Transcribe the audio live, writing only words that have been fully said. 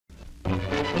Winter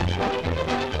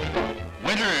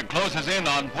closes in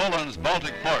on Poland's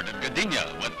Baltic port of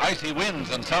Gdynia with icy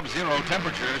winds and sub-zero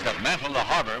temperatures that mantle the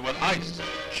harbor with ice.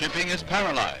 Shipping is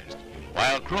paralyzed.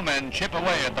 While crewmen chip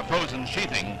away at the frozen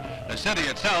sheathing, the city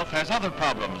itself has other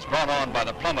problems brought on by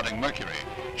the plummeting mercury,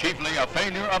 chiefly a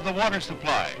failure of the water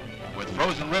supply, with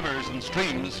frozen rivers and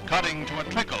streams cutting to a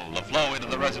trickle the flow into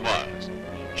the reservoirs.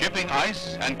 Chipping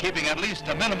ice and keeping at least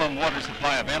a minimum water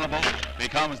supply available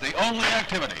becomes the only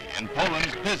activity in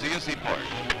Poland's busiest seaport.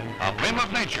 A whim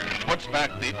of nature puts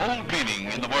back the old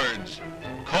meaning in the words,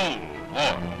 Cold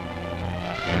War.